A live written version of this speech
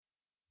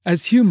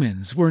As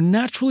humans, we're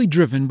naturally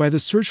driven by the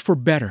search for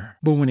better.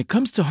 But when it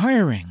comes to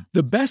hiring,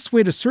 the best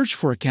way to search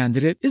for a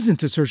candidate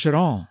isn't to search at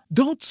all.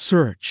 Don't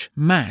search,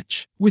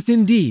 match with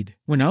Indeed.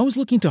 When I was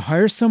looking to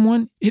hire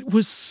someone, it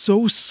was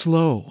so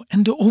slow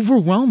and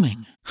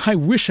overwhelming. I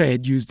wish I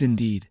had used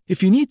Indeed.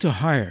 If you need to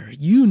hire,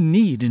 you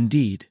need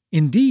Indeed.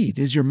 Indeed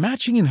is your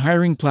matching and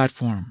hiring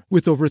platform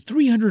with over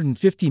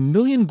 350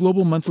 million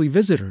global monthly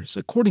visitors,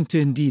 according to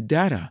Indeed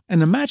data,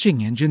 and a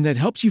matching engine that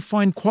helps you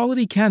find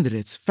quality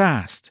candidates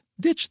fast.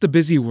 Ditch the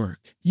busy work.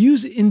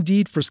 Use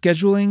Indeed for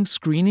scheduling,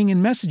 screening,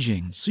 and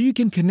messaging so you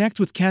can connect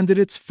with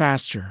candidates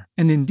faster.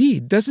 And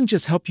Indeed doesn't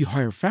just help you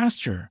hire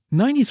faster.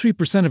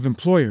 93% of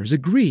employers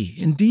agree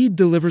Indeed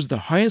delivers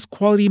the highest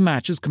quality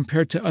matches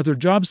compared to other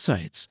job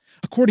sites,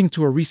 according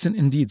to a recent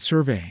Indeed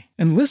survey.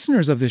 And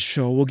listeners of this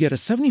show will get a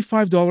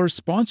 $75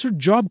 sponsored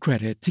job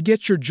credit to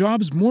get your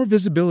jobs more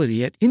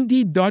visibility at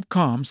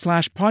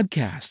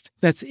Indeed.com/podcast.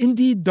 That's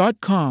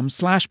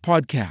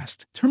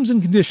Indeed.com/podcast. Terms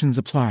and conditions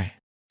apply.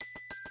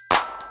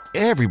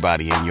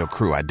 Everybody in your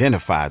crew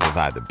identifies as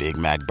either Big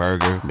Mac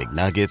Burger,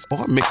 McNuggets,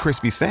 or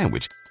McCrispy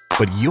Sandwich.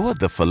 But you're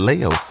the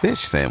Filet-O-Fish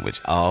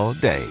Sandwich all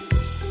day.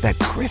 That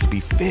crispy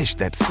fish,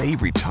 that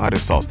savory tartar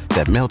sauce,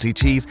 that melty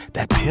cheese,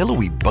 that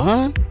pillowy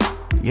bun.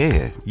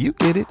 Yeah, you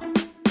get it.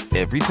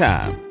 Every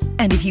time.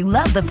 And if you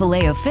love the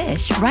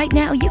Filet-O-Fish, right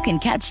now you can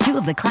catch two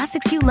of the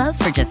classics you love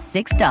for just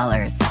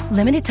 $6.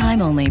 Limited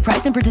time only.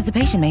 Price and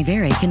participation may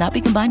vary. Cannot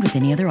be combined with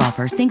any other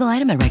offer. Single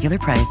item at regular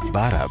price.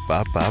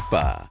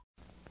 Ba-da-ba-ba-ba.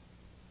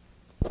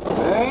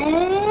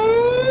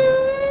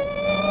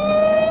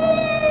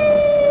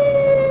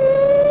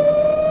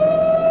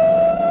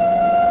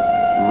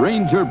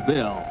 Ranger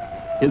Bill,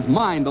 his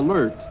mind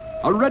alert,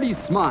 a ready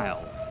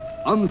smile,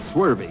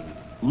 unswerving,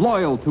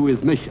 loyal to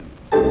his mission.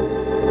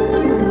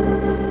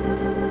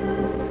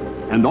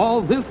 And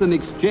all this in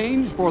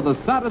exchange for the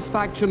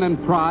satisfaction and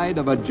pride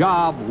of a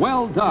job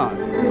well done.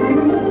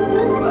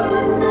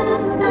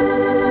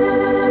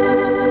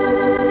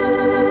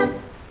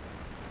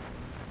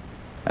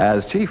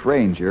 As Chief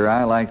Ranger,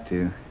 I like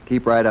to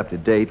keep right up to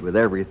date with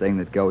everything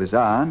that goes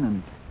on,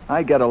 and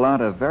I get a lot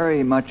of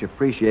very much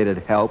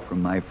appreciated help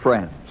from my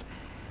friends.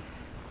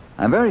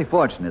 I'm very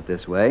fortunate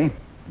this way.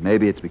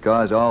 Maybe it's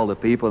because all the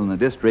people in the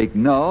district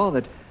know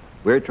that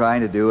we're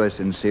trying to do a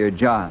sincere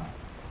job.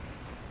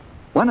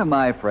 One of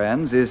my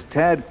friends is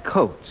Tad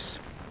Coates,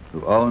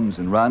 who owns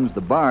and runs the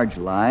barge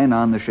line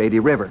on the Shady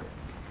River.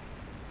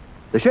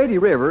 The Shady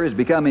River is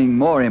becoming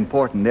more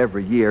important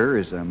every year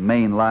as a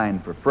main line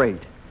for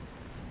freight,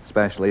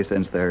 especially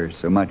since there's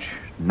so much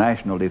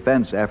national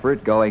defense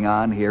effort going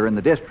on here in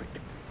the district.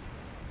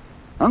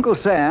 Uncle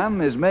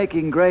Sam is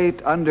making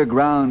great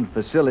underground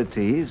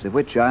facilities, of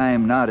which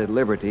I'm not at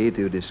liberty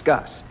to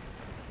discuss.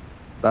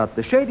 But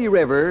the Shady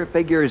River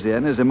figures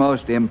in as a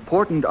most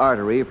important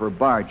artery for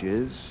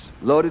barges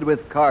loaded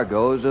with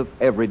cargoes of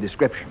every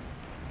description.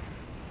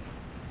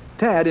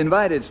 Tad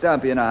invited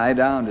Stumpy and I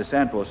down to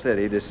Central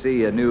City to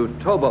see a new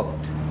towboat.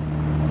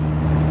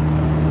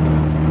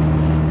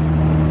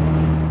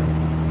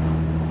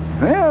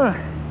 Well,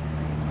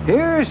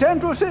 here's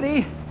Central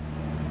City.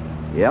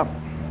 Yep,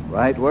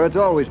 right where it's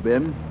always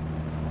been.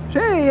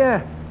 Say,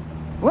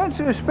 what's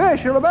so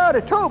special about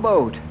a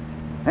towboat?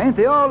 Ain't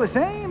they all the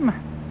same?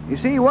 You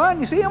see one,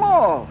 you see them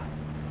all.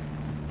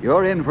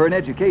 You're in for an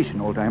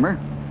education, old-timer.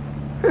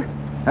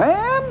 I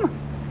am?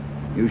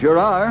 You sure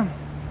are.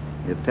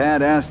 If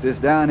Tad asked us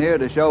down here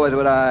to show us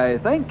what I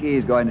think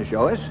he's going to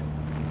show us.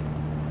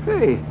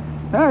 Hey,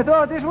 I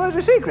thought this was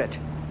a secret.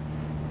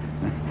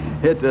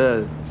 It's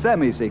a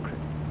semi-secret.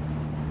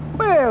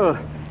 Well,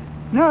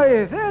 now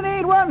if that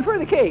ain't one for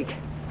the cake.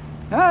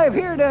 I've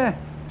heard a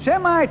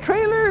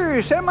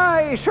semi-trailer,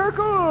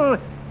 semi-circle,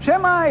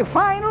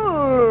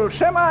 semi-final,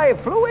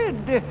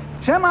 semi-fluid,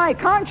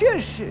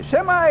 semi-conscious,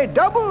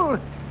 semi-double,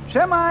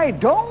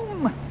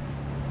 semi-dome.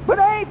 But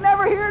I ain't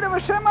never heard of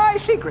a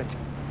semi-secret.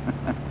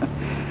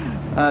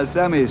 A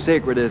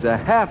semi-secret is a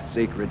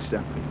half-secret,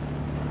 Stumpy.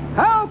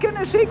 How can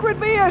a secret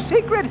be a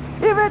secret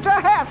if it's a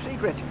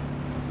half-secret?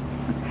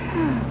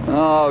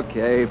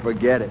 Okay,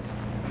 forget it.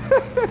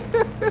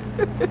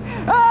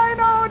 I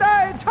knowed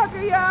I'd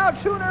tucker you out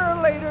sooner or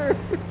later.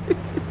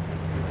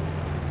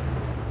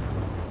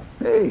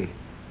 Hey,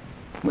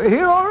 we're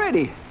here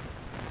already.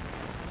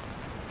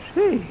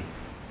 See,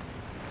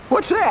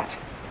 what's that?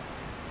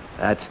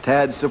 That's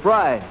Tad's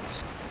surprise.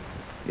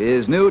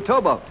 His new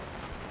towboat.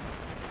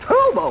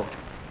 Towboat?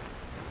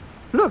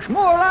 Looks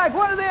more like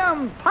one of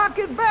them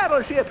pocket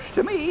battleships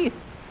to me.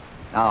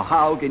 Now,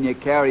 how can you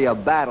carry a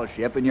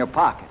battleship in your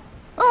pocket?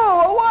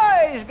 Oh, a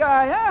wise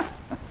guy, huh?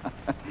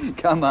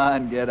 Come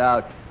on, get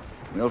out.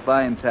 We'll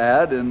find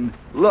Tad and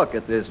look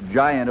at this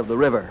giant of the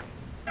river.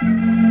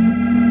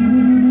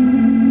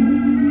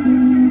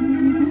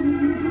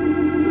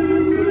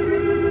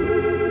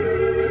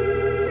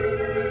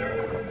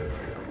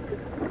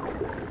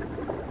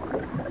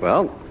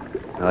 Well,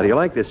 how do you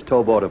like this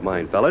towboat of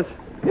mine, fellas?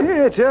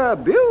 It's a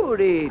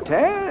beauty,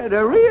 Tad,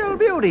 a real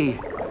beauty.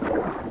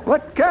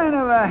 What kind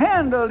of a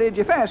handle did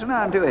you fasten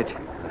onto it?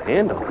 A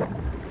handle?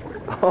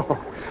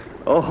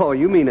 Oh,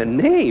 you mean a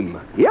name?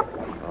 Yep.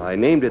 I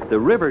named it the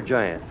River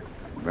Giant.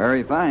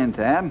 Very fine,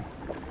 Tad.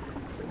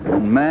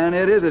 And man,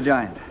 it is a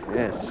giant.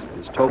 Yes,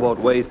 this towboat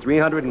weighs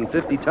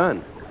 350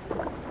 ton.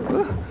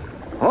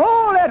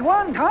 All at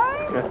one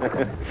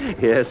time?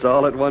 Yes,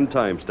 all at one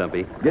time,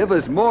 Stumpy. Give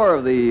us more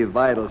of the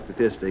vital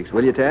statistics,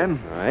 will you, Tad?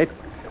 All right.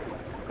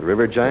 The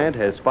River Giant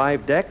has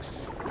 5 decks,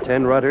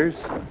 10 rudders,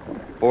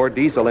 4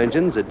 diesel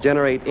engines that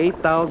generate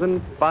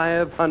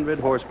 8,500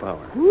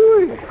 horsepower.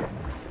 Whoo!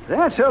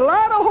 That's a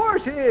lot of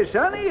horses,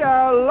 Sonny.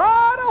 A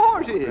lot of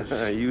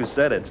horses. You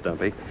said it,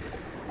 Stumpy.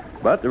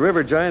 But the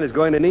River Giant is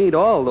going to need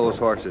all those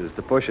horses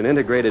to push an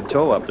integrated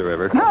tow up the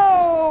river.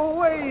 No,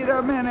 wait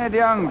a minute,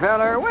 young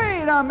feller.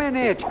 Wait a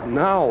minute.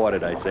 Now what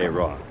did I say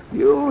wrong?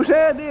 You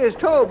said this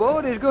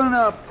towboat is going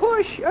to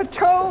push a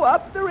tow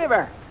up the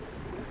river.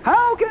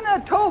 How can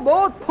a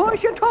towboat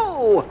push a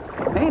tow?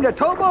 Ain't a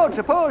towboat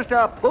supposed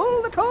to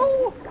pull the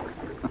tow?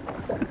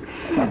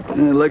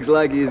 It looks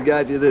like he's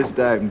got you this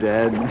time,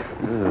 Dad.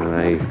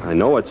 I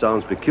know it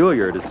sounds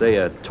peculiar to say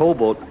a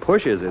towboat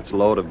pushes its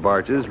load of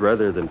barges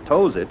rather than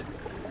tows it.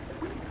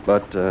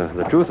 But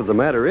the truth of the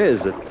matter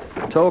is that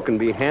a tow can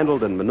be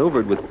handled and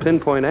maneuvered with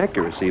pinpoint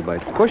accuracy by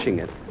pushing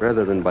it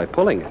rather than by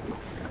pulling it.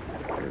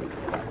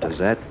 Does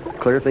that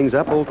clear things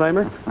up,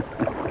 old-timer?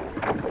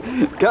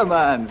 Come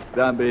on,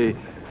 Stumpy.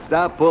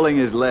 Stop pulling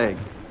his leg.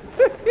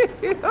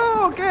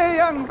 Okay,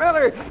 young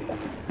feller.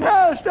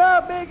 Now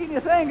stop making you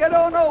think I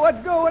don't know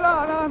what's going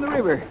on the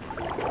river.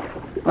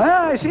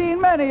 Well, I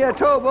seen many a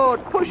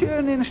towboat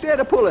pushing instead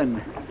of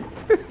pulling.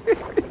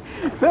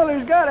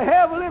 Feller's got to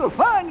have a little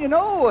fun, you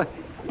know.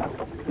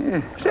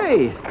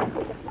 Say,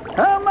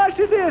 how much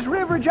did this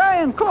River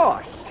Giant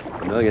cost?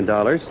 $1 million.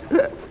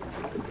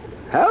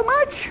 How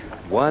much?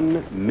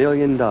 $1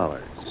 million.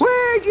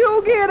 Where'd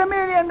you get $1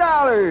 million?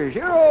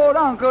 Your old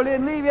uncle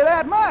didn't leave you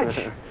that much.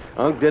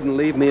 Unc didn't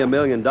leave me $1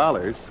 million,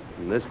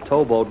 and this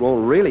towboat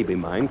won't really be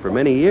mine for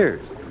many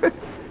years.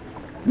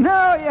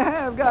 Now you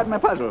have got me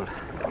puzzled.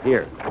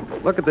 Here,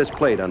 look at this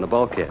plate on the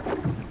bulkhead.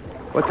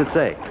 What's it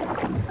say?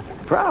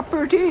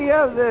 Property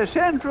of the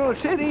Central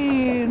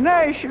City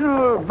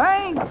National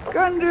Bank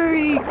under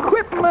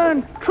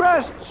Equipment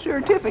Trust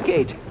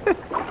Certificate.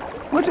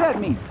 What's that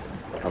mean?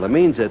 Well, it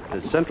means that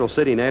the Central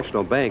City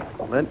National Bank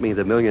lent me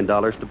the $1 million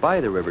to buy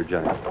the River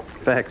Giant.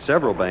 In fact,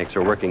 several banks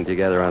are working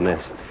together on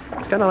this.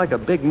 It's kind of like a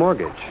big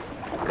mortgage.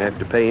 You have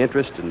to pay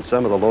interest and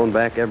some of the loan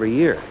back every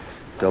year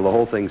till the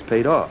whole thing's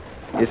paid off.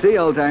 You see,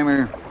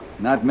 old-timer,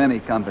 not many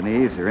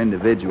companies or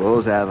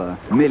individuals have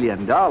 $1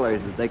 million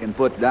that they can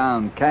put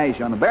down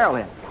cash on the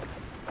barrelhead.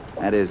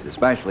 That is,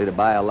 especially to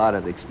buy a lot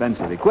of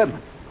expensive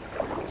equipment.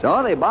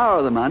 So they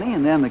borrow the money,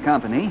 and then the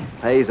company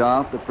pays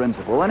off the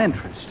principal and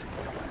interest.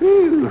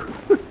 Whew.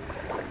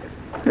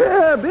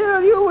 Yeah,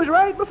 Bill, you was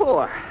right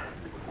before.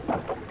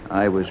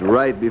 I was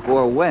right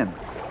before when?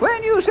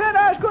 When you said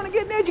I was going to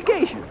get an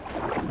education.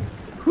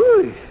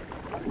 Whew.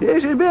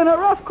 This has been a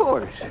rough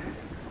course.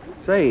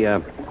 Say,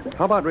 how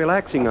about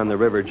relaxing on the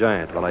River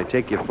Giant while I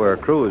take you for a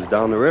cruise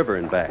down the river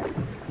and back?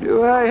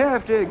 Do I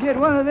have to get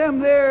one of them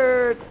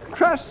there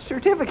trust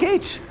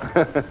certificates?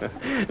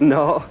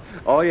 No.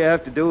 All you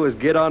have to do is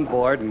get on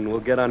board and we'll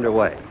get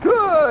underway.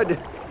 Good.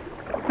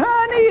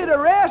 I need a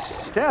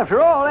rest after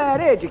all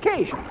that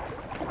education.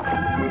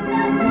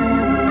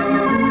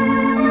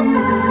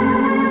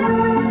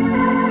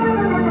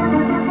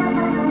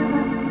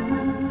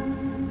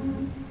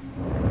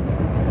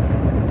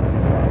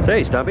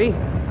 Say, Stumpy,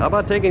 how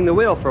about taking the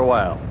wheel for a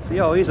while? See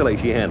how easily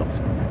she handles.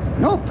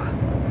 Nope.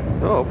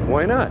 Oh,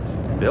 why not?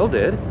 Bill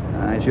did.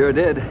 I sure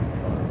did.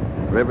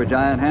 River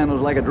Giant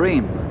handles like a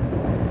dream.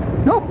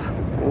 Nope.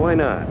 Why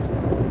not?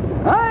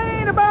 I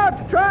ain't about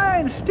to try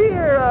and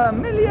steer $1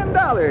 million.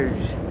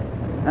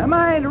 I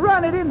might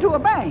run it into a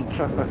bank.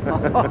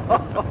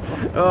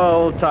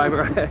 Oh,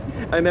 old-timer,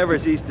 I never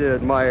cease to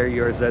admire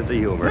your sense of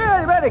humor.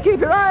 Well, you better keep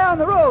your eye on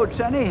the road,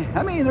 Sonny.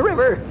 I mean the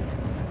river.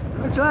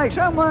 Looks like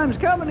someone's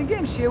coming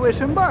against you with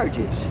some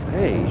barges.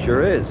 Hey, he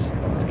sure is.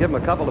 Let's give him a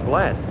couple of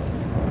blasts.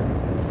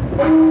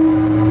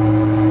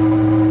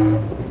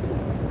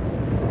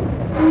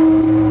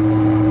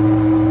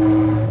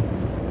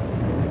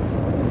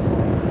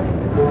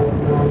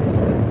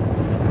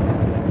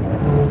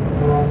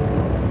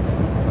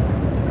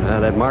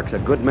 That Mark's a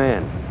good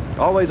man.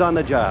 Always on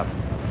the job.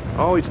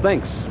 Always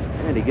thinks.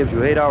 And he gives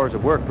you 8 hours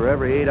of work for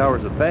every 8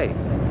 hours of pay.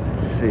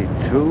 Let's see,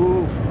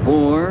 2,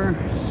 4,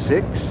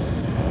 6,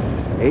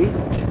 8,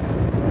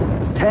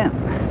 10.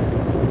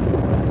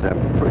 It's a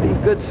pretty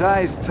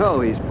good-sized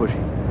tow he's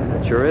pushing.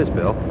 That sure is,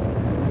 Bill.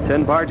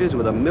 10 barges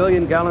with 1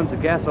 million gallons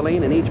of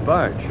gasoline in each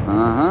barge.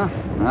 Uh-huh.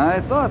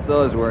 I thought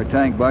those were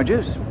tank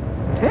barges.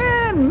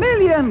 10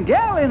 million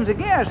gallons of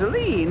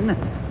gasoline?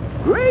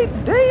 Great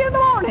day in the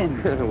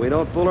morning. We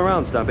don't fool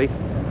around, Stumpy.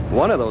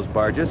 One of those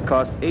barges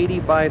costs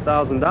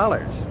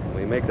 $85,000.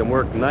 We make them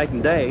work night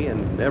and day,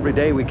 and every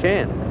day we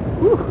can.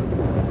 Whew.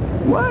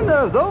 One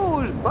of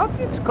those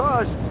buckets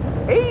costs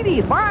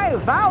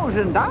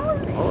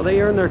 $85,000? Oh,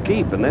 they earn their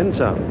keep and then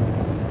some.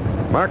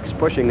 Mark's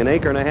pushing 1.5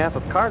 acres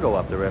of cargo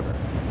up the river.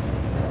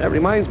 That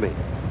reminds me.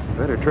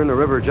 Better turn the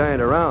River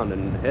Giant around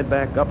and head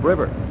back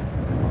upriver.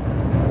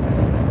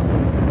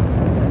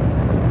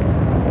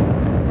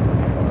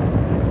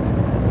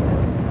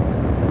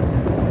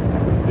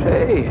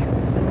 Say,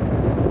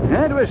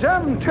 that was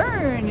some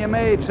turn you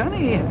made,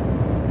 Sonny.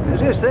 Does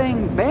this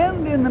thing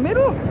bend in the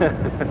middle?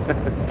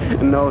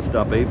 No,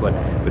 Stumpy, but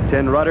with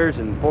 10 rudders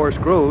and 4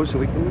 screws,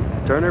 we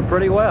can turn her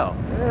pretty well.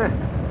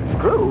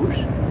 Screws?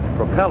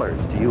 Propellers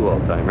to you,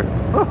 old-timer.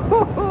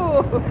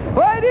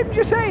 Why didn't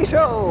you say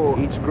so?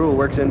 Each screw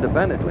works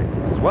independently,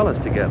 as well as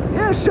together.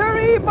 Yes,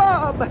 sirree,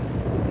 Bob.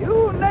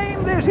 You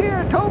named this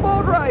here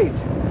towboat right.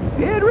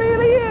 It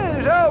really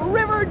is a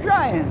river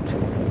giant.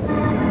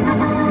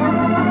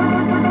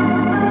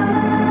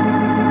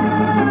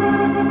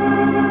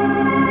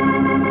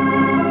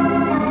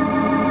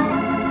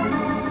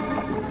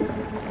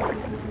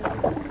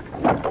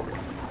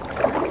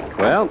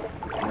 Well,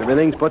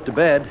 everything's put to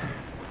bed.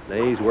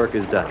 Day's work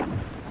is done.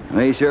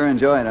 We sure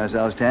enjoyed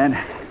ourselves, Tad.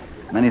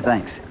 Many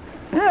thanks.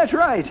 That's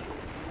right.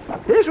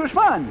 This was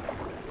fun.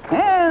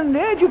 And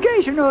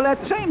educational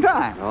at the same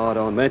time. Oh,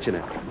 don't mention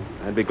it.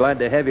 I'd be glad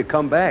to have you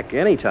come back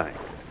anytime.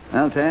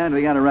 Well, Tad,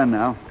 we gotta run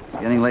now.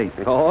 It's getting late.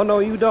 Oh, no,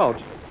 you don't.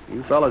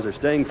 You fellas are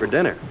staying for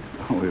dinner.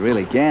 Oh, we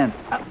really can't.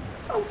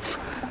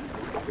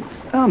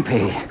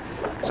 Stumpy,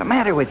 what's the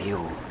matter with you?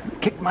 You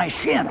kicked my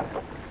shin.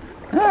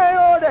 I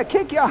ought to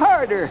kick you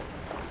harder.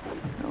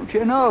 Don't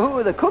you know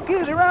who the cook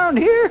is around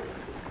here?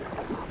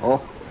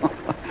 Oh,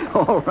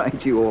 all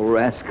right, you old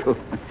rascal.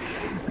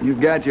 You've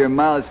got your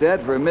mouth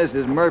set for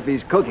Mrs.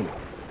 Murphy's cooking.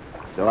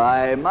 So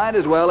I might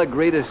as well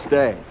agree to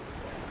stay.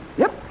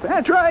 Yep,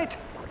 that's right.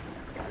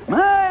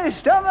 My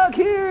stomach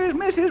hears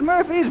Mrs.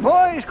 Murphy's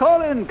voice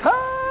calling,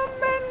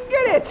 "Come and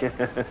get it."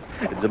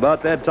 It's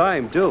about that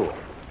time, too.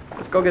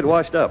 Let's go get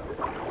washed up.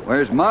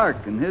 Where's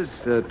Mark and his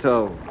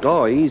tow?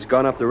 Oh, he's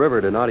gone up the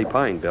river to Knotty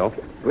Pine, Bill.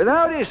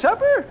 Without his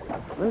supper?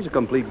 There's a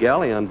complete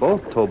galley on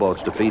both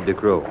towboats to feed the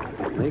crew.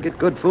 They get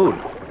good food.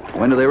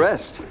 When do they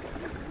rest?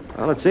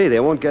 Well, let's see. They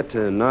won't get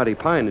to Knotty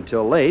Pine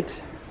until late,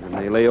 and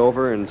they lay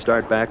over and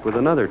start back with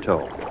another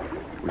tow.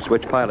 We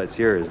switch pilots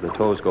here as the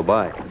tows go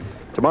by.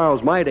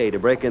 Tomorrow's my day to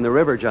break in the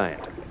River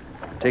Giant.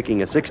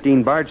 Taking a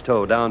 16-barge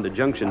tow down to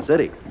Junction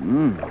City.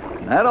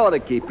 That ought to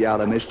keep you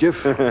out of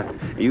mischief.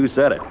 You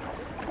said it.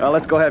 Well,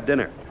 let's go have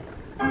dinner.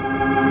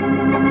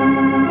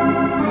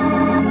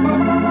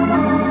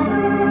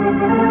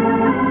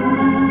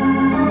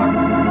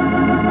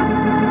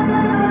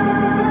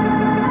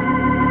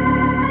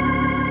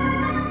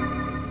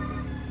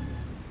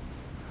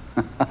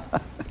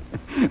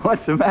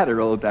 What's the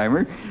matter,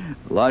 old-timer?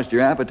 Lost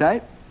your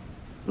appetite?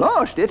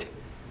 Lost it?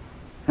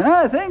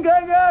 I think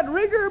I got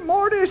rigor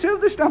mortis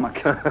of the stomach.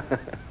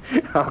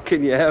 How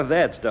can you have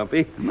that,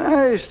 Stumpy?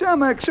 My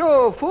stomach's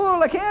so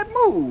full I can't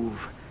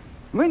move.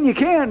 When you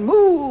can't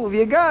move,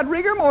 you got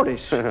rigor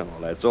mortis. Well,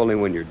 that's only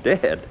when you're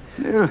dead.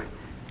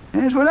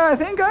 That's what I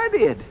think I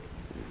did.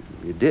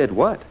 You did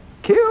what?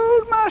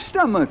 Killed my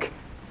stomach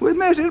with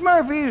Mrs.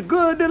 Murphy's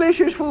good,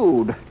 delicious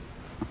food.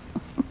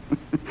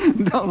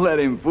 Don't let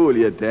him fool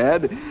you,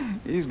 Tad.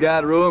 He's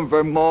got room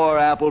for more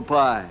apple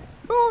pie.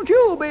 Don't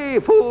you be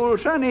fooled,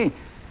 Sonny.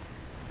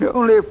 The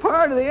only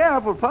part of the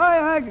apple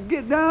pie I could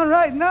get down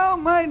right now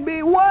might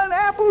be one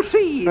apple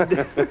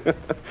seed.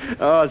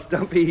 Oh,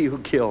 Stumpy, you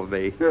killed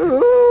me.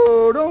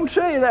 Oh, don't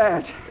say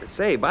that.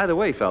 Say, by the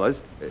way,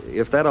 fellas,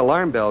 if that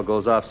alarm bell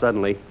goes off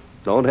suddenly,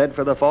 don't head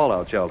for the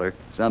fallout shelter.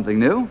 Something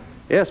new?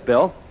 Yes,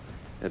 Bill.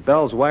 That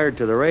bell's wired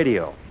to the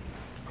radio.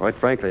 Quite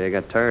frankly, I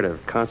got tired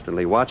of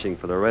constantly watching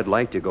for the red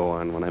light to go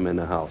on when I'm in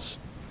the house.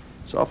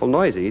 It's awful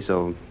noisy,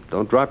 so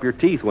don't drop your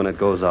teeth when it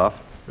goes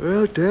off.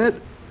 Well,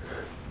 Ted,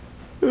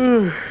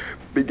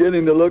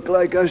 beginning to look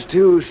like us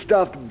two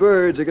stuffed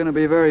birds are going to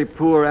be very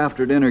poor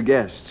after-dinner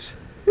guests.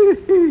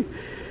 If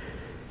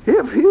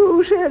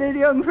you said it,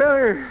 young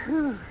feller.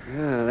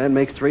 Yeah, that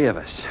makes 3 of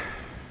us.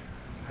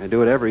 I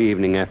do it every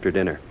evening after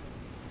dinner.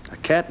 A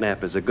cat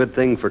nap is a good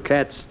thing for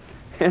cats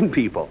and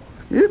people.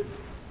 Yep.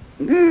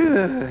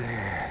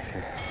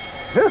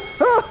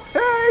 Oh,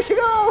 there she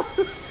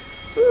goes.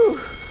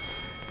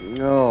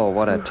 Oh,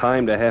 what a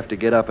time to have to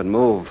get up and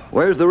move.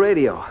 Where's the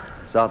radio?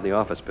 It's out in the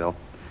office, Bill.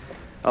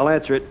 I'll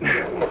answer it.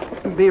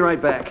 Be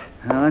right back.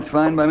 Well, that's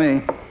fine by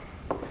me.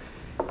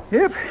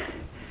 Yep.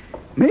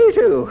 Me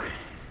too.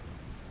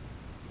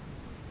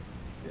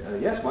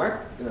 Yes, Mark.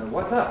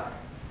 What's up?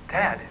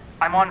 Tad,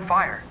 I'm on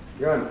fire.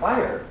 You're on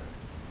fire?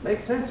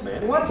 Makes sense,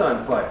 man. What's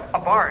on fire? A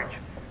barge.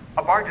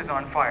 A barge is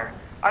on fire.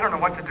 I don't know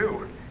what to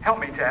do. Help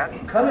me,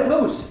 Tad. Cut it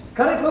loose.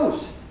 Cut it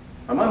loose.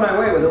 I'm on my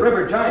way with the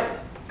River Giant.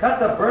 Cut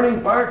the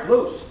burning barge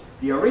loose.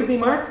 Do you read me,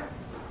 Mark?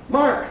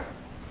 Mark!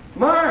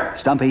 Mark!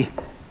 Stumpy,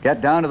 get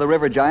down to the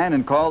River Giant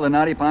and call the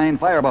Knotty Pine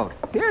fireboat.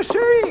 Yes,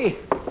 sir.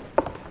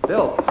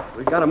 Bill,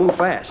 we've got to move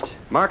fast.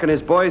 Mark and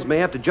his boys may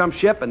have to jump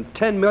ship, and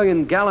 10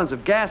 million gallons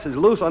of gas is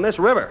loose on this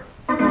river.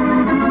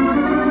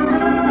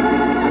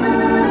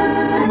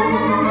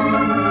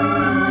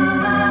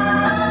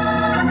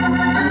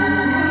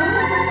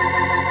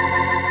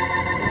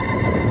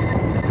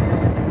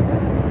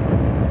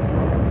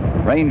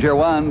 Ranger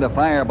 1 to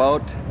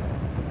fireboat.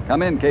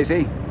 Come in,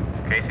 Casey.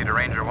 Casey to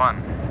Ranger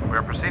 1.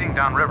 We're proceeding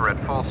downriver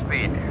at full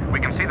speed. We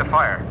can see the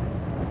fire.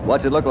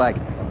 What's it look like?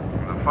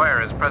 The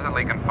fire is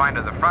presently confined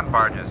to the front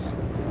barges.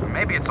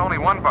 Maybe it's only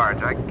one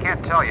barge. I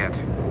can't tell yet.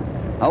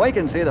 Oh, we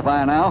can see the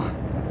fire now.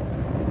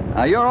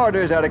 Your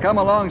orders are to come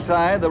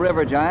alongside the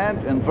River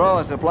Giant and throw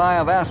a supply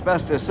of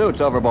asbestos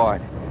suits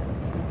overboard.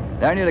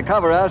 They're need to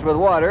cover us with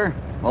water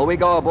while we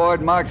go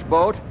aboard Mark's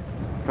boat,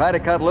 try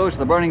to cut loose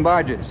the burning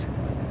barges.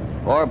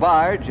 Or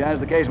barge, as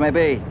the case may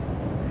be.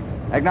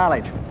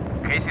 Acknowledge.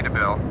 Casey to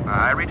Bill.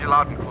 I read you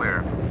loud and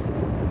clear.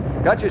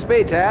 Cut your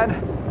speed, Tad,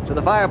 so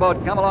the fireboat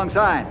can come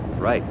alongside.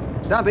 Right.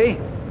 Stumpy,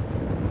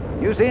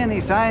 you see any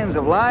signs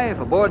of life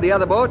aboard the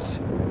other boats?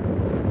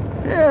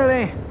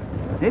 Yeah,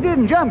 they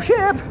didn't jump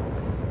ship.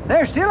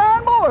 They're still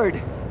on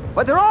board,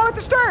 but they're all at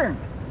the stern.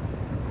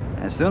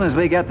 As soon as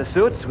we get the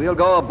suits, we'll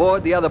go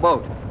aboard the other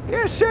boat.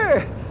 Yes,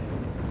 sir.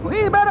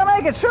 We better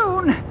make it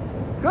soon,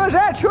 because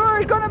that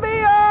sure is going to be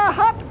a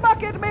hot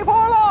bucket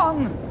before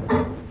long.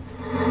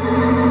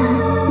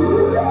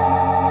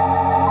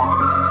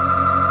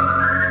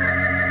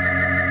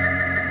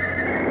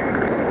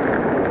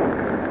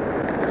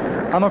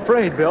 I'm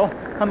afraid, Bill.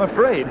 I'm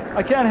afraid.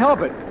 I can't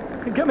help it.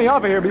 Get me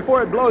off of here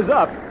before it blows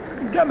up.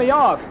 Get me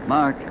off.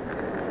 Mark,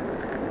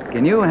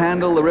 can you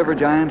handle the River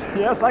Giant?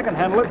 Yes, I can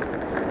handle it.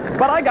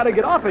 But I gotta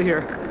get off of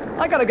here.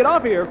 I gotta get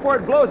off of here before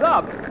it blows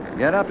up.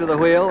 Get up to the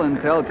wheel and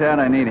tell Tad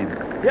I need him.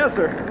 Yes,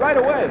 sir. Right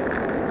away.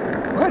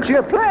 What's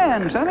your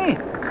plan, Sonny?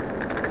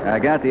 I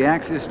got the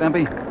axes,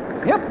 Stumpy?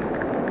 Yep.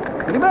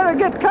 You better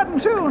get cutting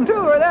soon, too,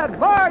 or that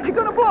barge is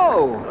gonna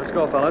blow. Let's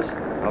go, fellas.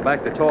 I'll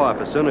back the tow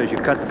off as soon as you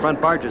cut the front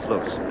barges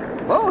loose.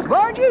 Both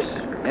barges?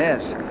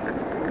 Yes.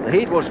 The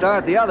heat will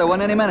start the other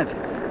one any minute.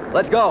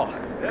 Let's go.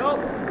 Bill?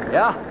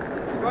 Yeah?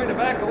 I'm going to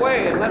back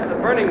away and let the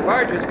burning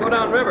barges go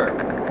downriver.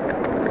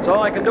 That's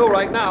all I can do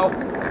right now.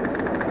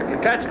 You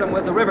can catch them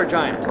with the River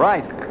Giant.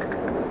 Right.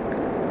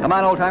 Come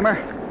on, old-timer.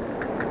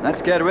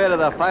 Let's get rid of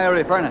the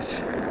fiery furnace.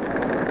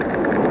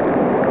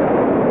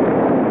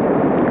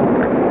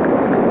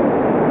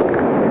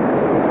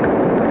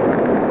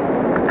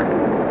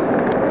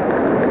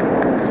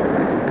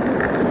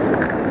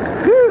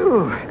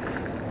 Phew!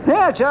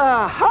 That's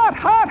a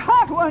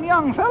hot one,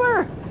 young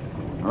feller.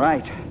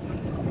 Right.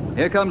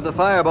 Here comes the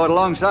fireboat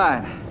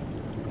alongside.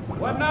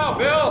 What now,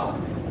 Bill?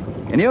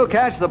 Can you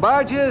catch the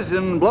barges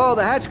and blow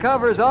the hatch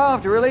covers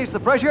off to release the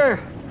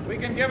pressure? We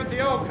can give it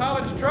the old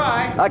college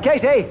try.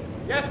 Casey.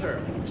 Yes,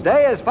 sir.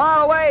 Stay as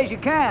far away as you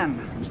can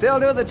and still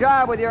do the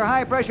job with your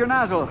high-pressure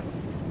nozzle.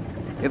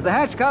 If the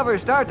hatch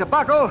covers start to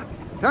buckle,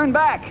 turn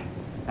back.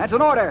 That's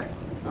an order.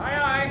 Aye,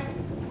 aye.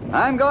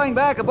 I'm going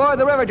back aboard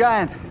the River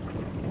Giant.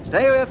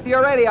 Stay with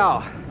your radio.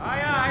 Aye,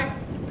 aye.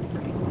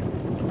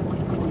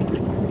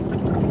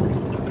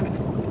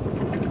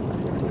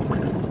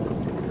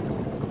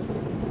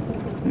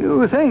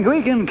 You think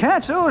we can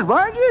catch those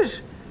barges?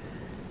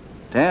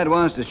 Tad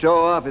wants to show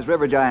off his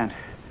River Giant.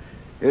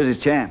 Here's his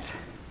chance.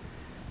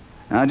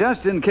 Now,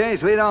 just in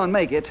case we don't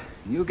make it,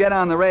 you get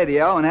on the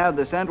radio and have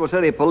the Central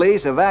City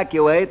Police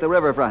evacuate the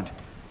riverfront.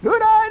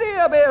 Good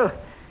idea, Bill.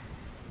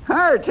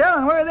 Hard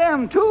telling where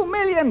them 2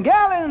 million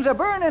gallons of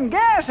burning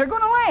gas are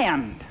going to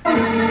land.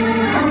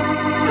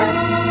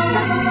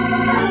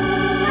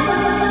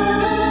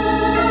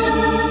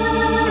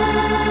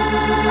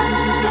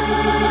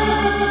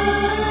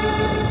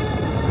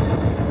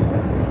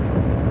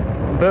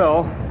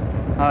 Bill,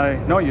 I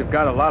know you've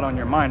got a lot on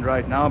your mind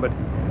right now, but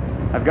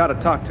I've got to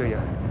talk to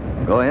you.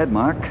 Go ahead,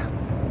 Mark.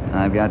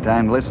 I've got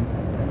time to listen.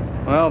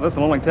 Well, this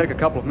will only take a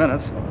couple of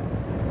minutes.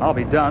 I'll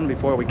be done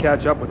before we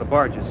catch up with the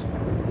barges.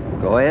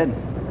 Go ahead.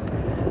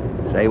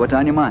 Say what's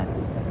on your mind.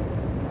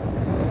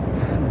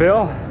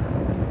 Bill,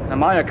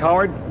 am I a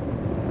coward?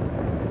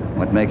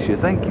 What makes you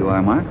think you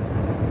are, Mark?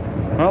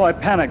 Well, I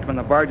panicked when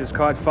the barges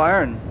caught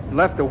fire and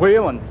left the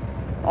wheel and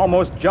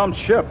almost jumped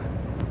ship.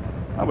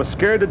 I was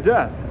scared to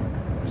death.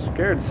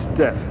 Scared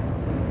stiff.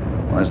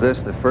 Was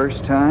this the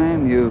first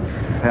time you've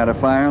had a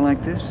fire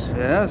like this?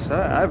 Yes,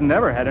 I've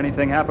never had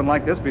anything happen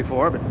like this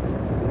before,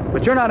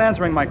 but you're not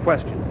answering my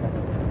question.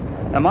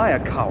 Am I a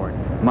coward?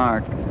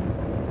 Mark,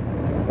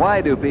 why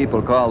do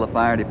people call the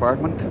fire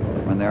department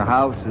when their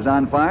house is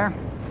on fire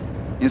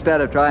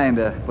instead of trying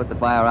to put the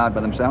fire out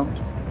by themselves?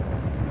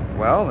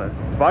 Well, the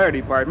fire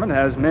department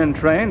has men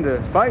trained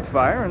to fight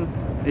fire and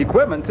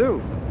equipment,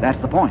 too. That's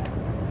the point.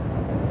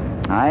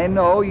 I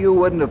know you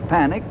wouldn't have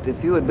panicked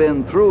if you had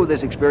been through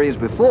this experience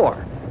before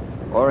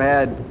or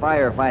had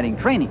firefighting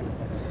training.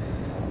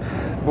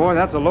 Boy,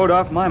 that's a load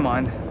off my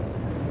mind.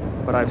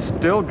 But I've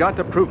still got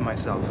to prove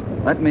myself.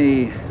 Let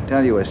me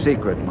tell you a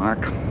secret,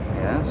 Mark.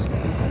 Yes?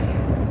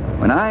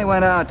 When I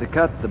went out to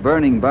cut the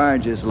burning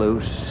barges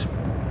loose,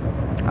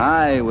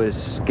 I was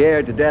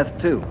scared to death,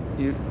 too.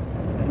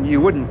 You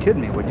wouldn't kid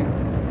me, would you?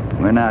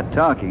 We're not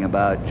talking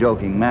about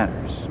joking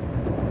matters.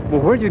 Well,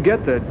 where'd you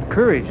get the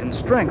courage and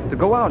strength to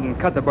go out and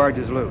cut the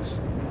barges loose?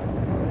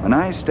 When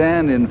I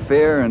stand in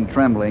fear and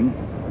trembling,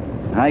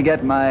 I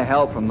get my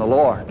help from the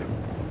Lord.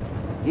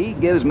 He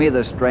gives me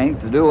the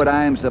strength to do what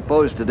I am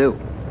supposed to do.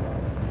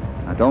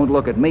 Now, don't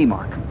look at me,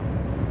 Mark.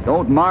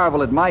 Don't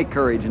marvel at my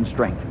courage and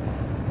strength.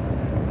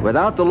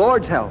 Without the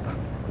Lord's help,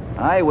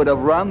 I would have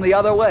run the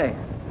other way.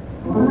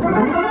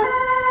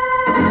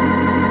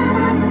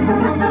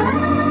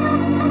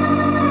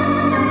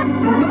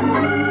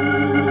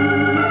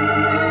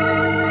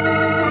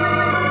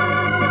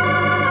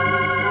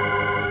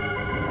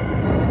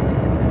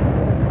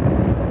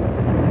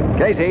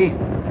 Casey,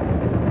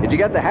 did you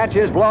get the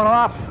hatches blown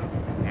off?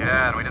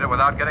 Yeah, and we did it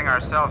without getting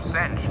ourselves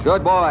singed.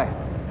 Good boy.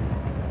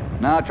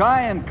 Now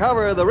try and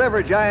cover the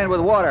river giant with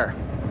water.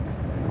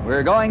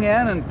 We're going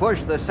in and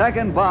push the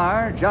second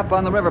barge up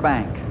on the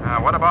riverbank.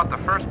 What about the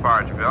first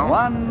barge, Bill?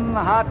 One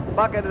hot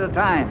bucket at a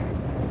time.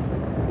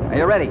 Are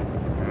you ready?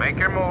 Make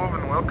your move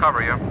and we'll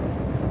cover you.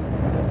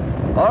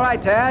 All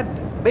right,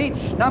 Tad.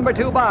 Beach number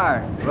 2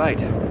 bar. Right.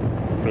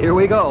 Here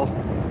we go.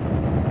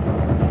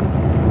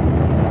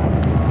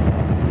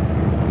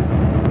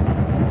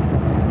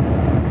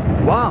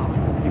 Wow,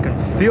 you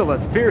can feel the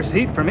fierce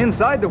heat from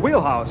inside the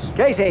wheelhouse.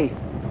 Casey,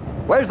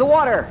 where's the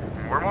water?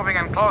 We're moving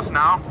in close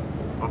now.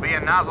 We'll be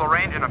in nozzle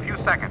range in a few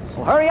seconds.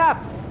 Well, hurry up,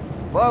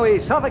 before we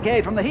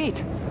suffocate from the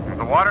heat.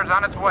 The water's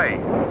on its way.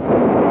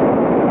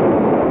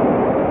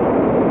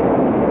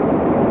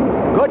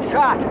 Good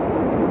shot.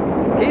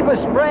 Keep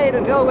us sprayed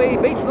until we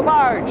beach the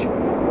barge. You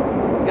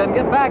can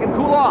get back and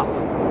cool off.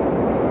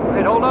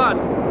 Wait, hold on.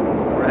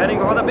 We're heading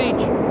for the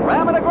beach.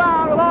 Ram it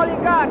aground with all you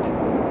got,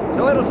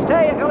 so it'll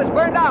stay until it's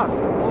burned out.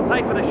 Hold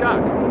tight for the shock.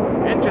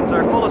 Engines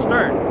are full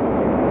astern.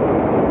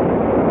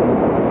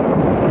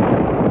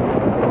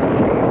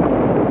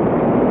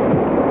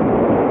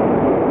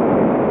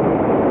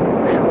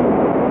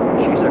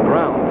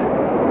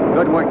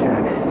 Good work,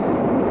 Ted.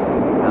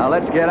 Now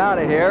let's get out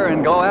of here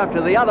and go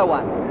after the other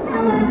one.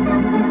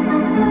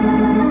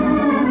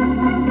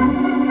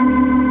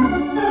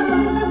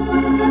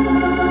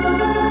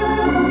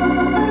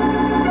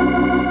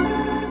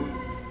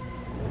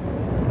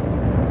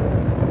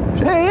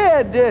 Say,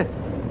 Ed,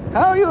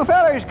 how are you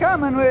fellers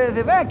coming with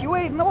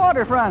evacuating the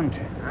waterfront?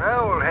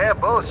 Well, we'll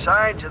have both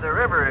sides of the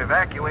river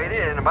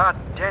evacuated in about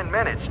 10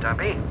 minutes,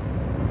 Stumpy.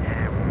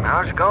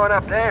 How's it going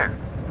up there?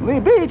 We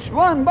beached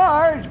one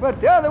barge, but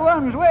the other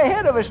one's way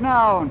ahead of us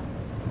now.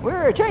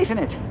 We're chasing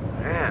it.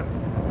 Yeah.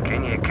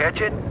 Can you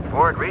catch it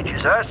before it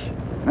reaches us?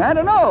 I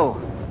don't know.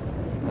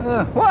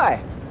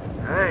 Why?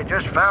 I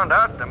just found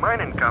out the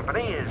mining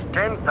company has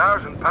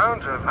 10,000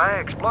 pounds of high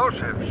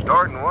explosives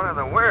stored in one of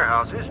the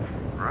warehouses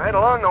right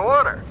along the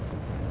water.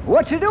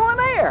 What's it doing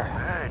there?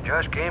 It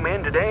just came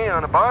in today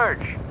on a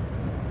barge.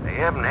 They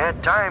haven't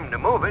had time to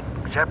move it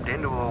except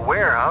into a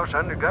warehouse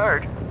under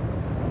guard.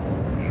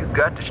 You've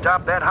got to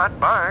stop that hot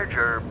barge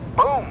or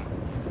boom,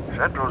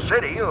 Central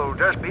City will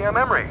just be a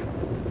memory.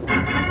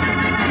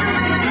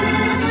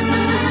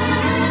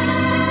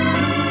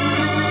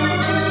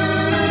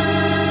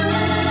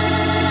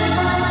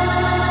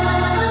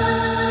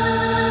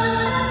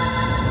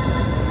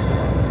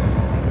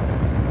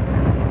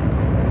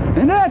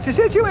 And that's the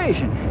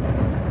situation.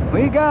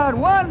 We got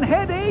one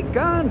headache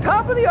on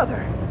top of the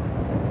other.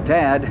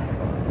 Tad,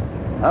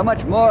 how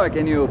much more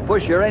can you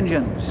push your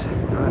engines?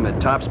 I'm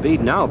at top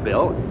speed now,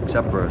 Bill,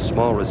 except for a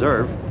small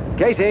reserve.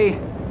 Casey,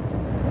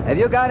 have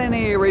you got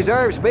any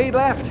reserve speed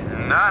left?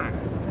 None.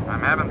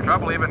 I'm having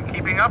trouble even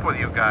keeping up with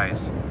you guys.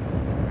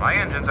 My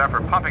engines are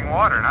for pumping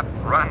water, not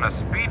running a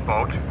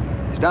speedboat.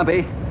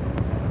 Stumpy,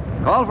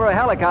 call for a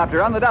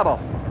helicopter on the double.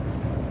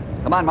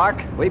 Come on,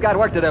 Mark. We've got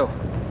work to do.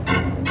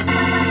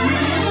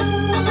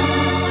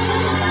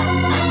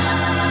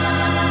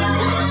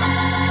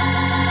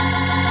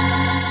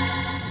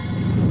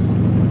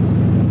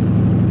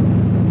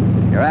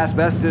 Your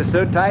asbestos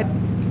suit tight?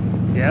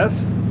 Yes.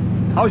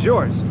 How's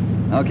yours?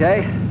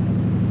 Okay.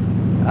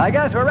 I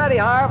guess we're ready,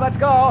 Harv. Let's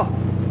go.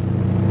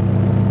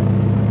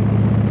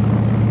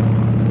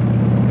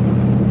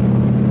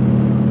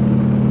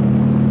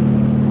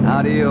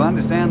 Now, do you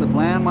understand the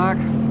plan, Mark?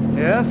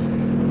 Yes.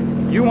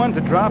 You want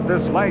to drop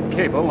this light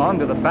cable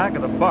onto the back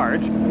of the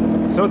barge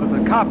so that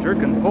the copter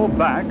can pull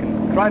back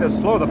and try to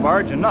slow the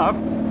barge enough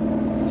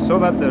so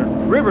that the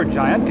river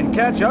giant can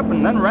catch up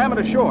and then ram it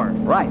ashore.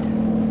 Right.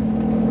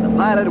 The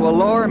pilot will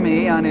lower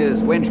me on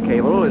his winch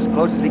cable as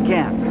close as he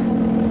can.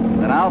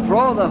 Then I'll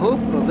throw the hoop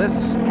of this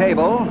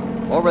cable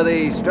over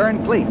the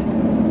stern cleat.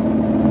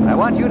 I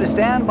want you to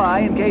stand by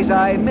in case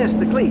I miss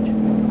the cleat.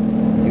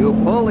 You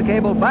pull the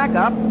cable back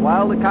up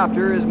while the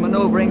copter is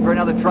maneuvering for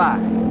another try.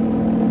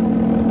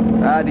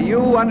 Do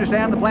you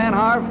understand the plan,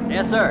 Harv?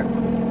 Yes, sir.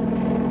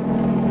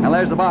 Now,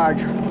 there's the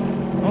barge.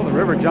 Well, the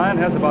river giant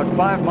has about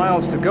 5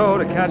 miles to go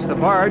to catch the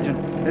barge,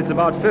 and it's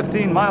about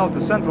 15 miles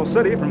to Central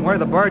City from where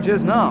the barge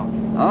is now.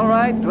 All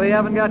right, we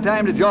haven't got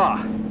time to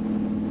jaw.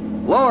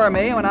 Lower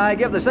me when I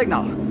give the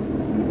signal.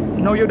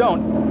 No, you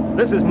don't.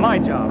 This is my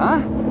job. Huh?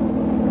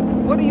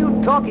 What are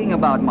you talking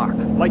about, Mark?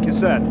 Like you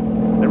said,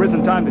 there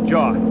isn't time to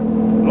jaw.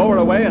 Lower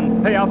away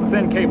and pay out the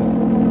thin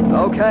cable.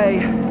 Okay.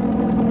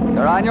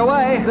 You're on your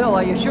way. Bill,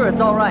 are you sure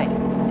it's all right?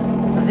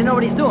 Does he know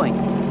what he's doing?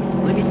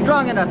 Will he be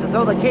strong enough to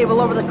throw the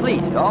cable over the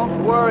cleat?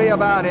 Don't worry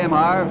about him,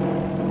 Harv.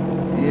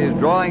 He is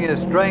drawing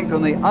his strength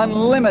from the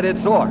unlimited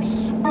source.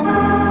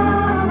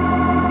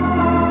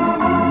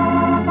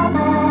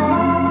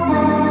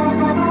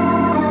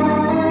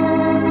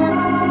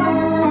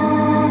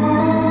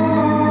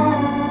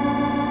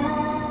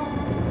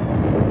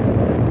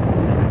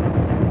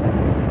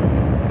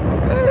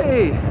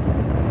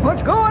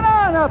 What's going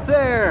on up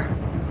there?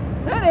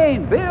 That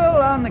ain't Bill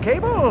on the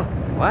cable.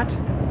 What?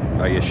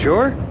 Are you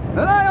sure?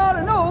 Well, I ought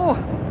to know.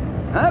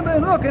 I've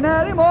been looking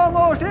at him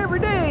almost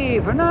every day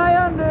for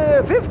nigh on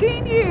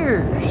 15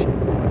 years.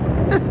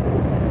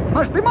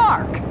 Must be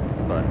Mark.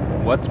 But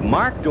what's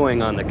Mark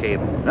doing on the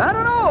cable? I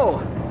don't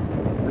know.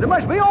 But it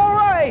must be all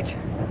right.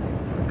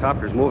 The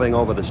copter's moving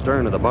over the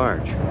stern of the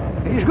barge.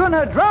 He's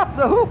gonna drop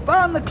the hoop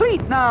on the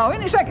cleat now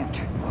any second.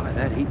 Why,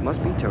 that heat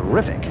must be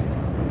terrific.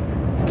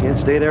 Can't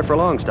stay there for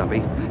long,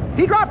 Stumpy.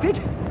 He dropped it.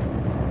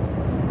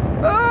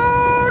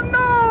 Oh,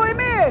 no, he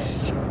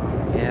missed.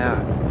 Yeah.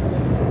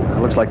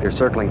 Looks like they're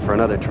circling for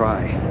another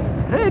try.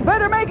 They'd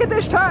better make it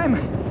this time.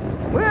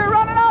 We're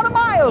running out of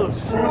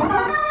miles.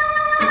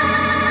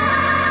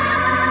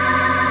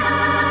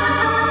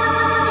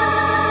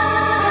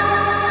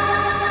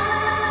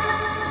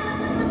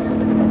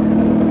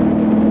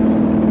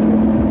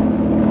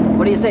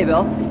 What do you say,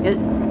 Bill?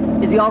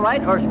 Is he all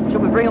right, or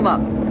should we bring him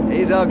up?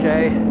 He's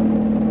okay.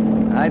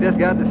 I just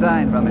got the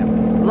sign from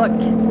him. Look,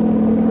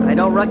 I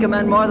don't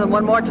recommend more than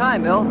one more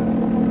time, Bill.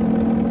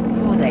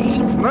 Oh, the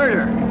heat's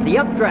murder. The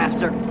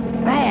updrafts are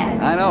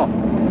bad. I know.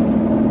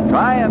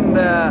 Try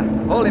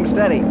and hold him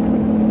steady.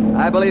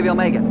 I believe he'll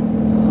make it.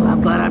 Oh,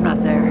 I'm glad I'm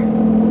not there.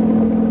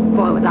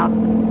 Boy, without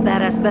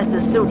that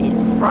asbestos suit, he'd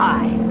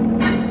fry.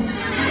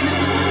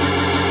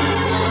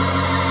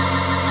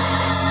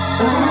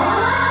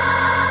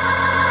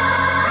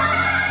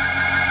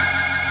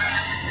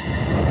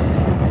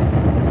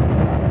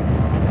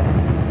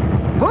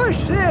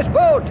 Push this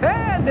boat,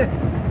 Ted.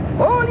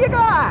 All you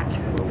got.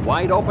 We're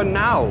wide open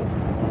now.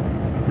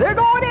 They're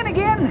going in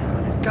again.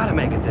 They've got to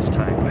make it this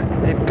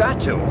time. They've got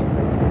to.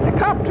 The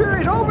copter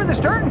is over the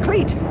stern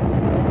cleat.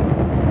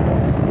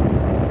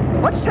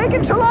 What's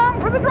taking so long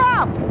for the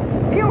drop?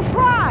 He'll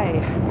fly.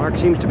 Mark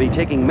seems to be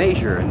taking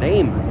measure and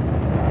aim.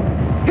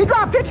 He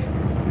dropped it.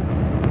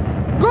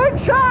 Good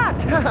shot.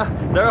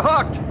 They're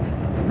hooked.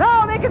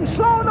 Now they can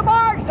slow the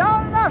barge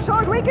down enough so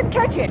as we can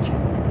catch it.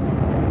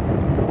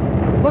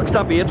 Look,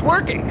 Stumpy, it's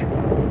working.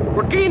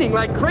 We're gaining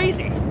like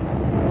crazy.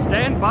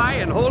 Stand by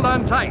and hold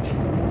on tight.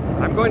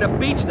 I'm going to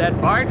beach that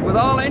barge with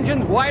all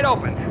engines wide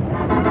open.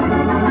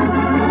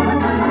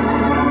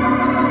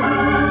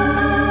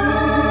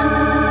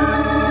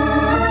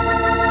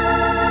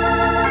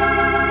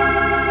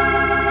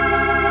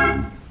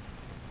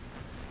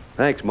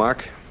 Thanks,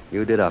 Mark.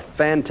 You did a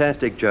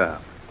fantastic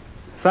job.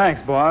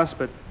 Thanks, boss,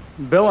 but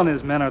Bill and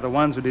his men are the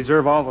ones who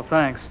deserve all the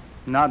thanks,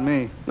 not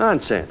me.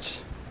 Nonsense.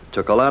 It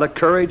took a lot of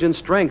courage and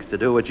strength to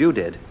do what you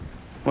did.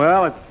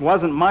 Well, it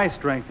wasn't my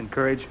strength and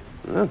courage.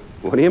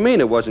 What do you mean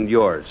it wasn't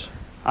yours?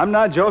 I'm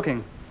not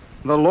joking.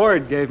 The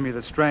Lord gave me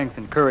the strength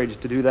and courage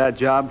to do that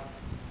job.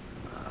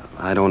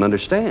 I don't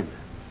understand.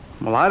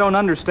 Well, I don't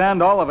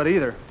understand all of it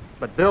either,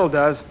 but Bill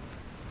does.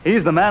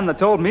 He's the man that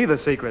told me the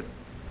secret.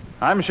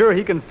 I'm sure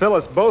he can fill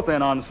us both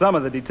in on some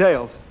of the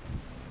details.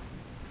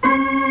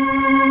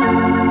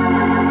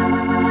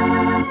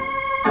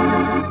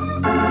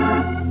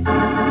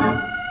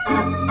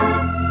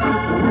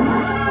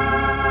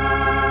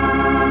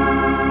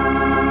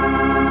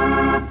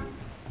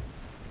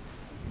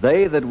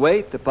 They that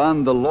wait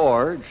upon the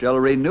Lord shall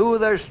renew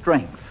their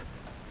strength.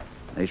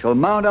 They shall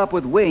mount up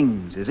with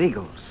wings as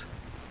eagles.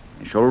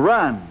 They shall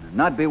run and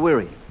not be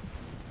weary.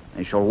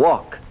 They shall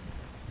walk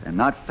and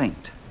not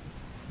faint.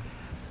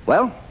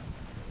 Well,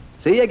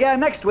 see you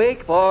again next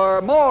week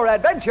for more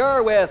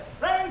adventure with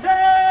Ranger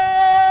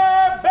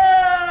Bill!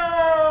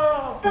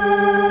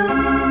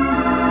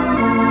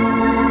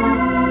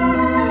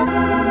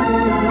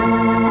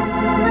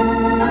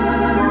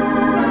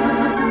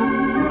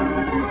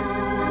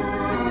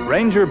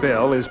 Ranger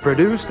Bill is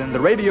produced in the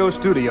radio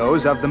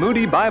studios of the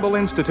Moody Bible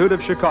Institute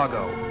of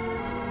Chicago.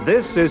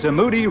 This is a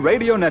Moody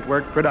Radio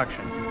Network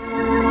production.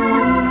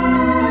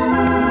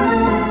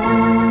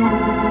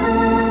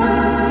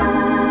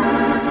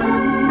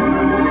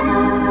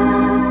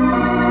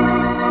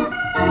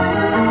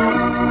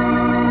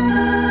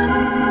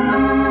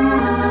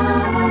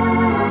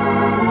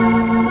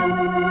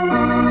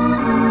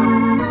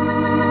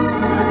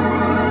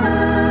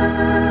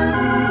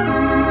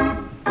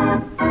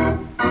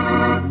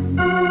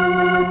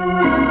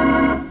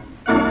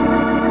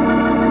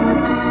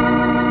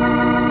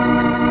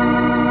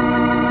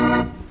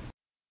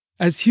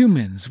 As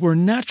humans, we're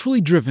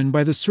naturally driven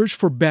by the search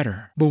for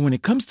better. But when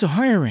it comes to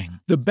hiring,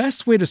 the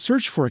best way to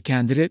search for a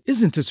candidate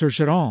isn't to search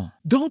at all.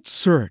 Don't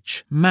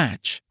search,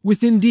 match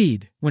with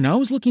Indeed. When I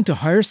was looking to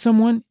hire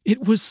someone,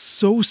 it was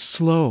so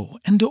slow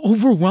and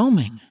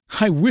overwhelming.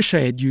 I wish I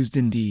had used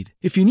Indeed.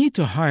 If you need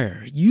to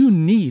hire, you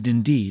need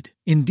Indeed.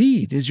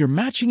 Indeed is your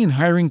matching and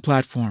hiring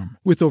platform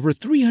with over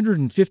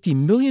 350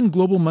 million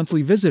global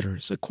monthly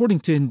visitors,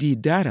 according to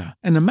Indeed data,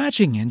 and a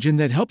matching engine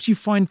that helps you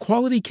find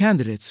quality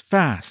candidates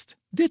fast.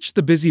 Ditch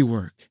the busy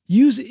work.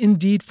 Use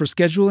Indeed for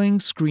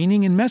scheduling,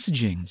 screening, and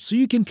messaging so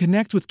you can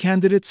connect with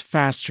candidates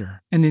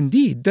faster. And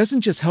Indeed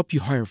doesn't just help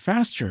you hire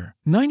faster.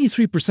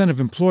 93%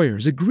 of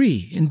employers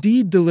agree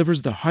Indeed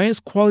delivers the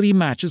highest quality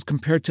matches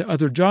compared to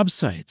other job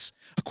sites.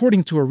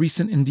 according to a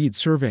recent Indeed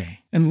survey.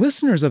 And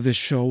listeners of this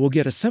show will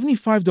get a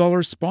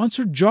 $75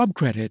 sponsored job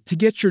credit to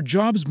get your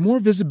jobs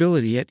more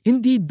visibility at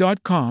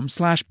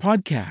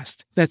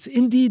Indeed.com/podcast. That's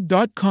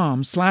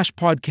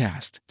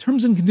Indeed.com/podcast.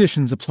 Terms and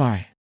conditions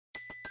apply.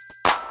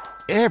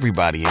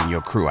 Everybody in your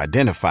crew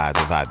identifies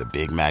as either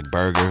Big Mac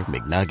Burger,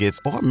 McNuggets,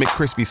 or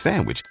McCrispy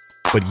Sandwich.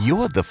 But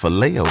you're the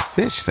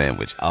Filet-O-Fish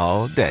Sandwich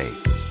all day.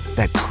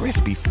 That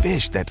crispy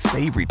fish, that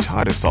savory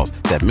tartar sauce,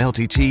 that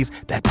melty cheese,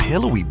 that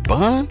pillowy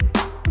bun.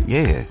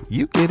 Yeah,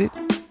 you get it.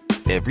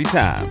 Every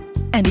time.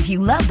 And if you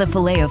love the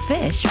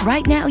Filet-O-Fish,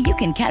 right now you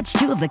can catch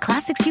two of the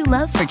classics you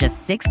love for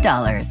just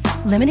 $6.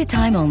 Limited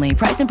time only.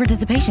 Price and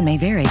participation may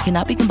vary.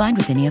 Cannot be combined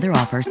with any other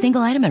offer.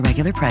 Single item at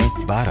regular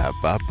price.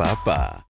 Ba-da-ba-ba-ba.